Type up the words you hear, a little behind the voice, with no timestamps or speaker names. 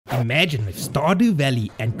Imagine if Stardew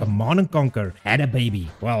Valley and Command & Conquer had a baby.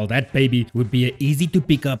 Well, that baby would be an easy to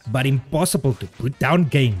pick up but impossible to put down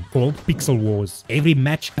game called Pixel Wars. Every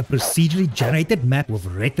match a procedurally generated map with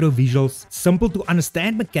retro visuals, simple to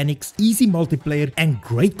understand mechanics, easy multiplayer and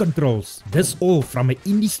great controls. This all from an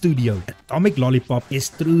indie studio, Atomic Lollipop, is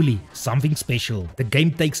truly something special. The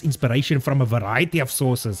game takes inspiration from a variety of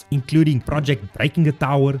sources including Project Breaking the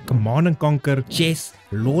Tower, Command & Conquer, Chess,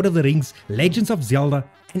 Lord of the Rings, Legends of Zelda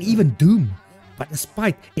and even Doom. But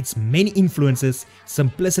despite its many influences,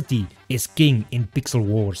 simplicity is king in Pixel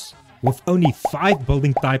Wars. With only 5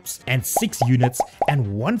 building types and 6 units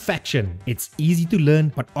and 1 faction, it's easy to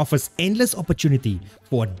learn but offers endless opportunity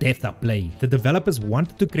for depth of play. The developers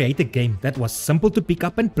wanted to create a game that was simple to pick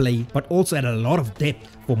up and play but also had a lot of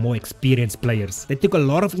depth for more experienced players. They took a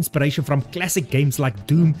lot of inspiration from classic games like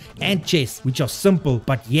Doom and Chess, which are simple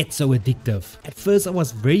but yet so addictive. At first I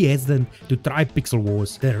was very hesitant to try Pixel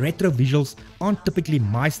Wars. The retro visuals aren't typically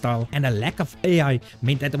my style and a lack of AI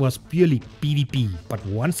meant that it was purely PvP. But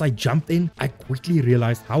once I jumped in, I quickly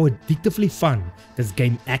realized how addictively fun this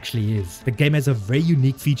game actually is. The game has a very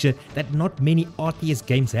unique feature that not many RTS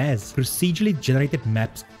games has: procedurally generated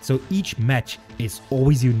maps, so each match is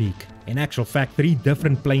always unique. In actual fact, 3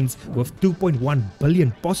 different planes with 2.1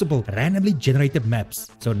 billion possible randomly generated maps,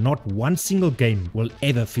 so not one single game will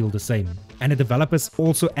ever feel the same. And the developers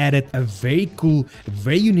also added a very cool,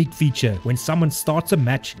 very unique feature. When someone starts a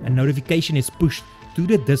match, a notification is pushed to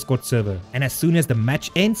the Discord server, and as soon as the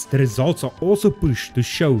match ends, the results are also pushed to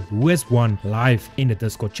show who has won live in the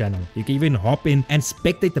Discord channel. You can even hop in and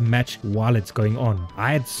spectate the match while it's going on.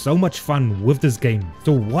 I had so much fun with this game.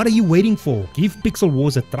 So what are you waiting for? Give Pixel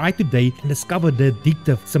Wars a try today and discover the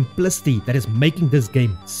addictive simplicity that is making this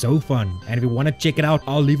game so fun. And if you want to check it out,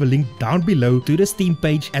 I'll leave a link down below to the Steam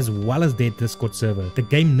page as well as their Discord server. The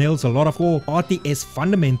game nails a lot of core RTS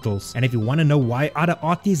fundamentals, and if you want to know why other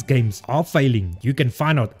RTS games are failing, you can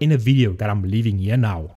find out in a video that I'm leaving here now.